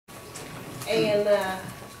And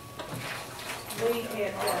we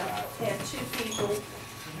had had two people.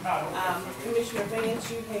 Commissioner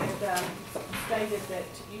Vance, you had stated that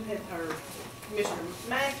you had, or Commissioner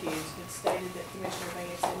Matthews had stated that Commissioner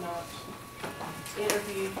Vance had not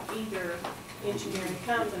interviewed either engineering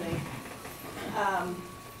company.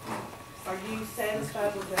 Are you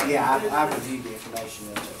satisfied with that? Yeah, I've reviewed the information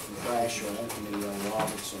from Thrasher and from E.O.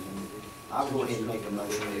 Robinson, and I'll go ahead and make a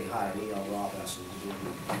motion to hire E.O. Robinson to do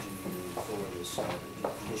the engineering for this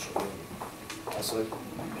additional building. Also,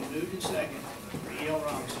 Been moved and second for E.L.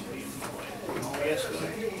 Robinson to be employed. All yes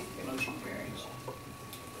vote, motion carries.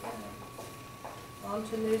 On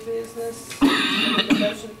to new business. The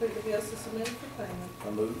motion to approve the bills to submit for payment.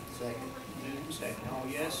 I move. Second. Moved and second, all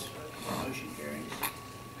yes, motion carries.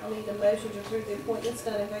 I need a motion to approve the appointments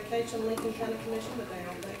done in vacation, Lincoln County Commission with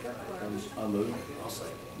Darrell Baker, clerk. I move. I'll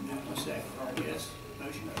second. Moved and second, all yes,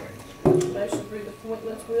 motion carries. Motion to approve the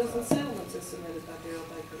appointments, wills, and settlements is submitted by Darrell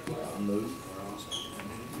Baker, clerk. I move. Moved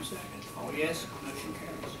and second, all yes, motion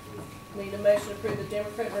carries. Need a motion to approve the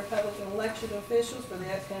Democrat and Republican election officials for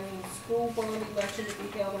the upcoming school board election to be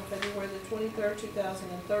held on February the 23rd,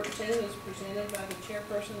 2013, as presented by the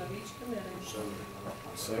chairperson of each committee. So,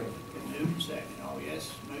 Second. Been moved and second, all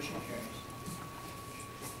yes, motion carries.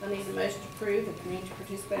 I need a motion to approve the community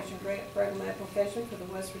participation grant program application for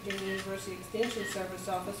the West Virginia University Extension Service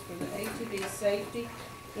Office for the ATV safety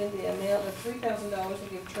in the amount of $3,000 and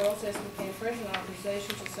give Charles S. McCann President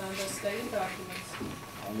authorization to sign the stated documents.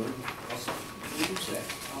 I move. Moved and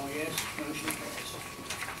second, all yes, motion carries.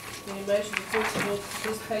 Need a motion to approve the community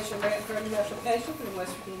participation grant program application for the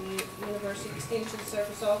West Virginia University Extension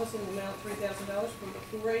Service Office in the amount of $3,000 for the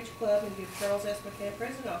 4-H Club and give Charles S. McCann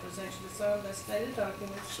President authorization to sign the stated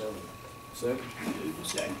documents. so, Second. Moved and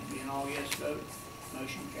second, being all yes vote,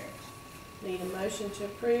 motion carries. Need a motion to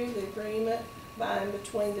approve the agreement by and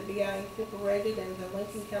between the BI Incorporated and the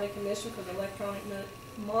Lincoln County Commission for the electronic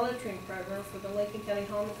monitoring program for the Lincoln County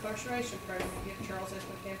Home Incarceration Program and give Charles S.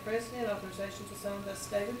 McCann President authorization to sign the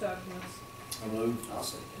stated documents. I move. I'll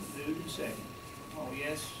second. Moved and second, all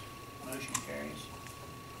yes, motion carries.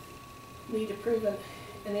 Need to approve an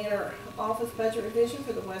inter-office budget revision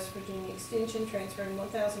for the West Virginia Extension, transferring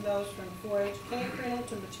 $1,000 from 4-H camp rental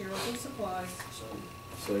to materials and supplies. So,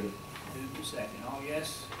 Second. Moved and second, all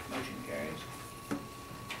yes, motion carries.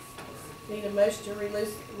 Need a motion to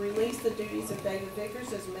release the duties of David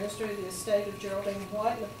Vickers as administrator of the estate of Geraldine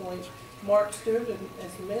White and appoint Mark Stewart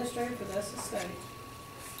as administrator for this estate.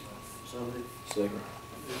 so moved. Second.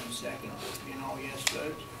 Moved and second, being all yes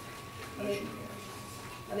vote, motion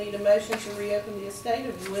carries. I need a motion to reopen the estate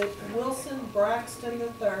of Wilson Braxton III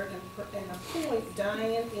and appoint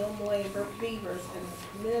Diane M. Lambert Beavers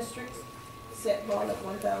as administrator, set bond at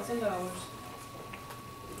 $1,000.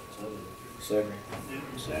 So moved. Second.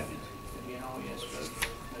 Moved and second, being all yes vote,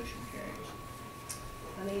 motion carries.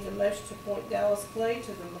 I need a motion to appoint Dallas Clay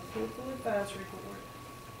to the McCorkle Advisory Board.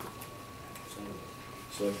 So moved.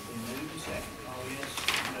 Second. Moved and second, all yes,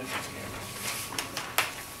 motion carries.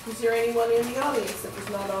 Is there anyone in the audience that was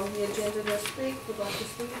not on the agenda to speak, would like to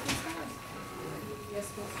speak at this time?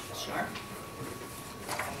 Yes, Ms. Sharp.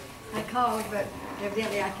 I called, but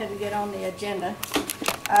evidently I couldn't get on the agenda.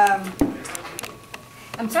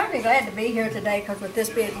 I'm certainly glad to be here today because with this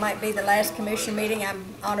might be the last commission meeting, I'm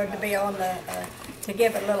honored to be on to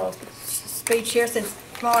give a little speech here since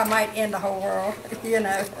tomorrow might end the whole world, you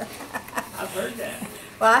know. I've heard that.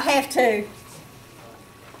 Well, I have to.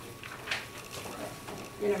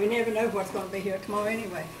 You know, we never know what's going to be here tomorrow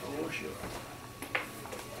anyway. Oh, sure.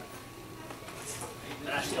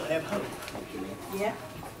 But I still have hope. Yeah.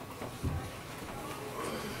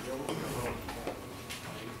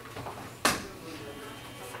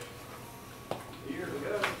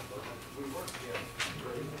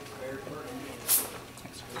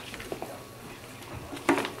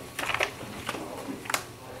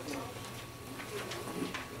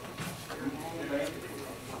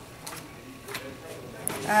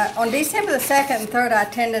 On December the 2nd and 3rd, I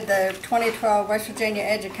attended the 2012 West Virginia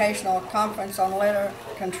Educational Conference on Litter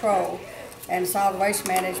Control and Solid Waste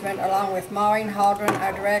Management, along with Maureen Haldren,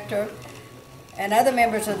 our director, and other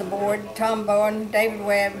members of the board, Tom Bowen, David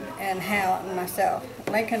Webb, and Hal, and myself.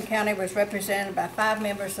 Lincoln County was represented by 5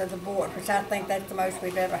 members of the board, which I think that's the most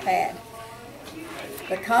we've ever had.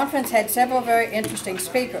 The conference had several very interesting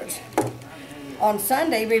speakers. On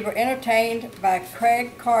Sunday, we were entertained by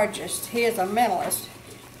Craig Cargis. He is a mentalist.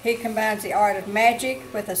 He combines the art of magic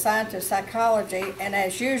with the science of psychology, and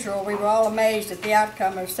as usual, we were all amazed at the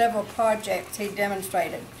outcome of several projects he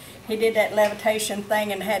demonstrated. He did that levitation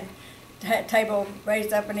thing and had table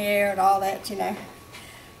raised up in the air and all that, you know.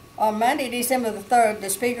 On Monday, December the 3rd, the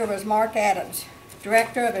speaker was Mark Adams,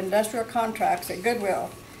 Director of Industrial Contracts at Goodwill.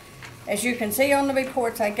 As you can see on the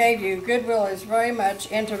reports I gave you, Goodwill is very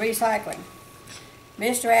much into recycling.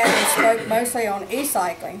 Mr. Adams spoke mostly on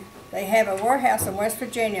e-cycling. They have a warehouse in West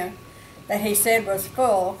Virginia that he said was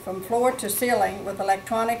full from floor to ceiling with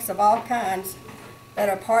electronics of all kinds that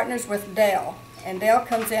are partners with Dell. And Dell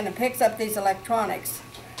comes in and picks up these electronics.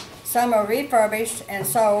 Some are refurbished and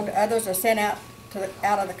sold, others are sent out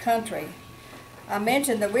of the country. I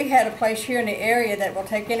mentioned that we had a place here in the area that will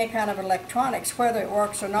take any kind of electronics, whether it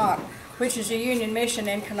works or not, which is a Union Mission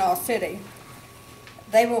in Canal City.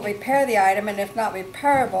 They will repair the item, and if not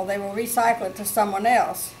repairable, they will recycle it to someone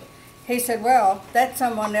else. He said, well, that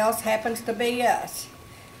someone else happens to be us.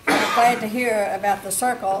 I'm glad to hear about the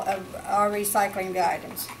circle of our recycling the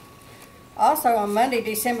items. Also on Monday,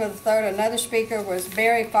 December the 3rd, another speaker was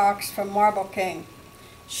Barry Fox from Marble King.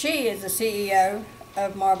 She is the CEO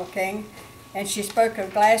of Marble King, and she spoke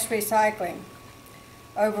of glass recycling.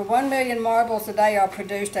 Over 1 million marbles a day are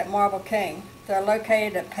produced at Marble King. They're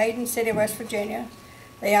located at Payton City, West Virginia.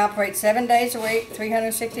 They operate 7 days a week,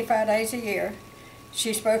 365 days a year.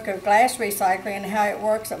 She spoke of glass recycling and how it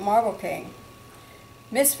works at Marble King.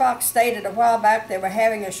 Ms. Fox stated a while back they were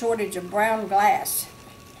having a shortage of brown glass.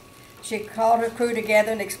 She called her crew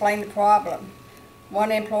together and explained the problem.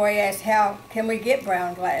 One employee asked, how can we get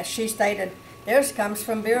brown glass? She stated, theirs comes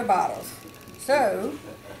from beer bottles. So,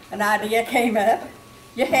 an idea came up.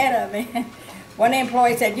 You had of me. One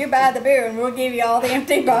employee said, you buy the beer and we'll give you all the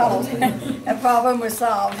empty bottles. The problem was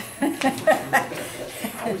solved. That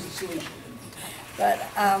was the solution. But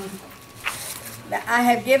I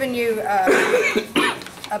have given you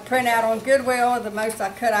a printout on Goodwill, the most I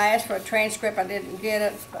could. I asked for a transcript, I didn't get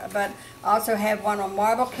it, but I also have one on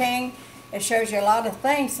Marble King. It shows you a lot of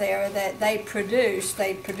things there that they produce.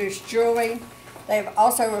 They produce jewelry. They've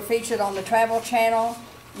also were featured on the Travel Channel.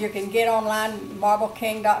 You can get online,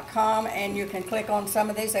 marbleking.com, and you can click on some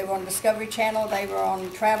of these. They were on Discovery Channel, they were on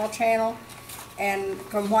Travel Channel, and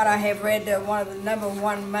from what I have read, they're one of the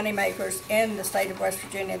 #1 money makers in the state of West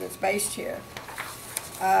Virginia that's based here.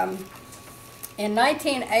 In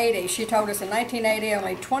 1980, she told us in 1980,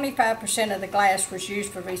 only 25% of the glass was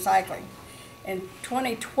used for recycling. In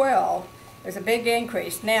 2012, there's a big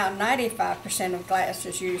increase. Now 95% of glass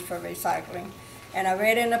is used for recycling. And I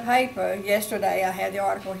read in the paper yesterday, I had the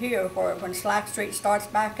article here, where when Slack Street starts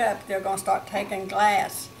back up, they're going to start taking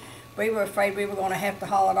glass. We were afraid we were going to have to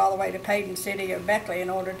haul it all the way to Payton City or Beckley in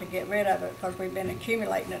order to get rid of it, because we've been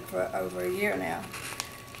accumulating it for over a year now.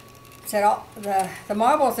 Said the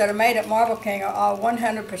marbles that are made at Marble King are all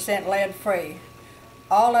 100% lead free.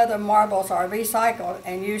 All other marbles are recycled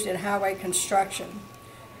and used in highway construction.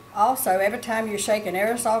 Also, every time you shake an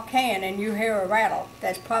aerosol can and you hear a rattle,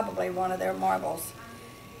 that's probably one of their marbles.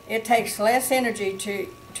 It takes less energy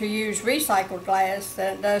to use recycled glass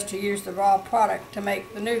than it does to use the raw product to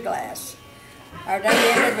make the new glass. Our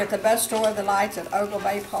day ended with the bus tour of the lights at Ogle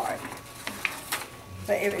Bay Park.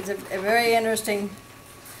 So it was a very interesting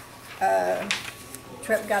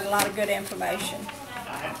trip, got a lot of good information.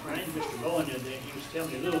 I have run into Mr. Bowen the other day, and he was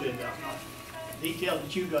telling me a little bit about the details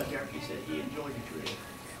that you got there. He said he enjoyed the trip.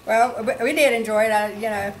 Well, we did enjoy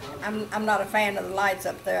it. I'm not a fan of the lights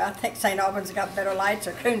up there. I think St. Albans got better lights,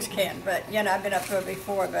 or Coonskin, but I've been up there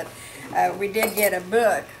before. But we did get a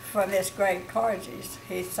book from this Greg Carges.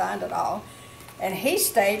 He signed it all, and he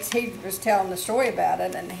states, he was telling the story about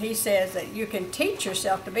it, and he says that you can teach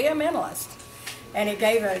yourself to be a mentalist. And he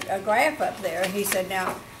gave a graph up there. He said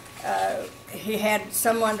now he had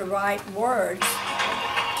someone to write words.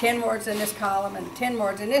 10 words in this column and 10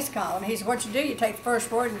 words in this column. He said, what you do, you take the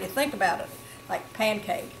first word and you think about it, like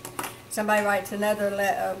pancake. Somebody writes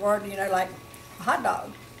another word, like hot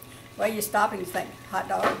dog. Well, you stop and you think, hot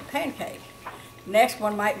dog, pancake. Next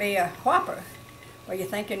one might be a whopper. Well, you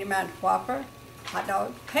think in your mind, whopper, hot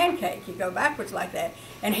dog, pancake. You go backwards like that.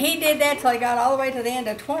 And he did that till he got all the way to the end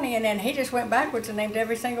of 20, and then he just went backwards and named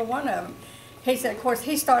every single one of them. He said, of course,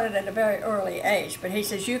 he started at a very early age, but he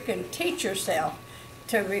says you can teach yourself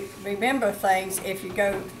to remember things if you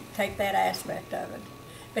go take that aspect of it.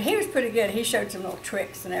 But he was pretty good. He showed some little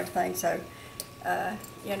tricks and everything, so, Well,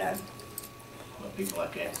 people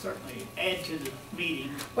like that certainly add to the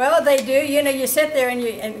meeting. Well, they do. You sit there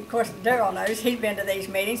and of course, Darrell knows, he's been to these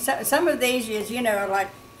meetings. Some of these is, are like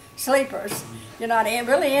sleepers. You're not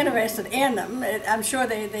really interested in them. I'm sure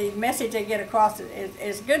the message they get across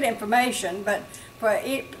is good information, but for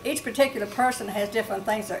each particular person has different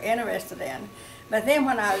things they're interested in. But then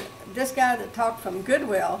when this guy that talked from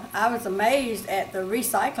Goodwill, I was amazed at the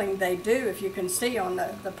recycling they do. If you can see on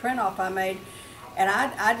the print off I made, And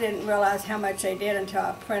I didn't realize how much they did until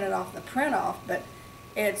I printed off the print-off, but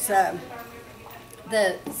it's,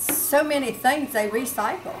 so many things they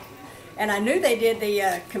recycle. And I knew they did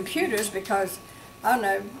the computers because, I don't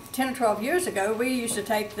know, 10 or 12 years ago, we used to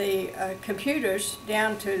take the computers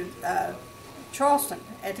down to Charleston,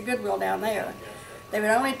 at the Goodwill down there. They would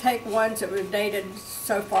only take ones that were dated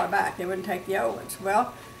so far back. They wouldn't take the old ones.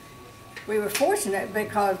 Well, we were fortunate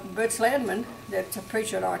because Butch Ledman, that's a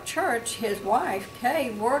preacher at our church, his wife,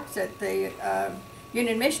 Kay, works at the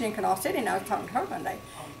Union Mission in Canal City, and I was talking to her one day.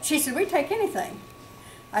 She said, we take anything.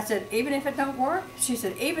 I said, even if it don't work? She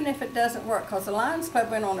said, even if it doesn't work, because the Lions Club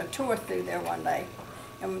went on a tour through there one day,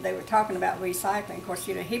 and they were talking about recycling. Of course,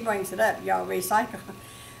 you know, he brings it up, y'all recycle.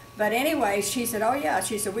 But anyway, she said, oh yeah,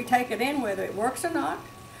 she said, we take it in whether it works or not.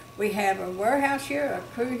 We have a warehouse here,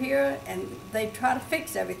 a crew here, and they try to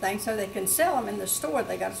fix everything so they can sell them in the store.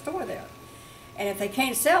 They got a store there. And if they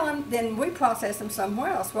can't sell them, then we process them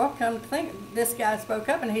somewhere else. Well, come to think, this guy spoke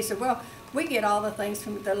up and he said, well, we get all the things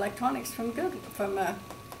from the electronics from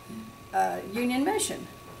Union Mission.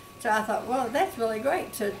 So I thought, well, that's really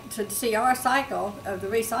great to see our cycle of the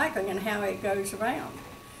recycling and how it goes around.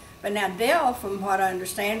 But now Dell, from what I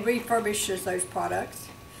understand, refurbishes those products.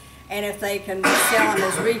 And if they can sell them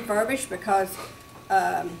as refurbished, because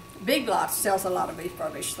Big Lots sells a lot of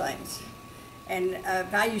refurbished things. And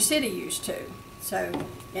Value City used to. So,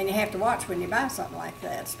 and you have to watch when you buy something like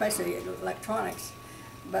that, especially electronics.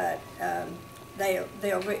 But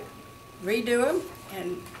they'll redo them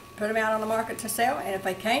and put them out on the market to sell. And if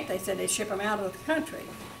they can't, they said they ship them out of the country.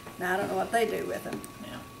 Now, I don't know what they do with them.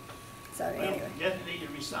 Yeah. So Well, anyway, definitely to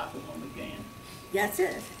recycle when we can. that's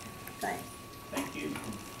it. Thanks. Thank you.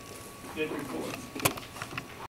 Good report.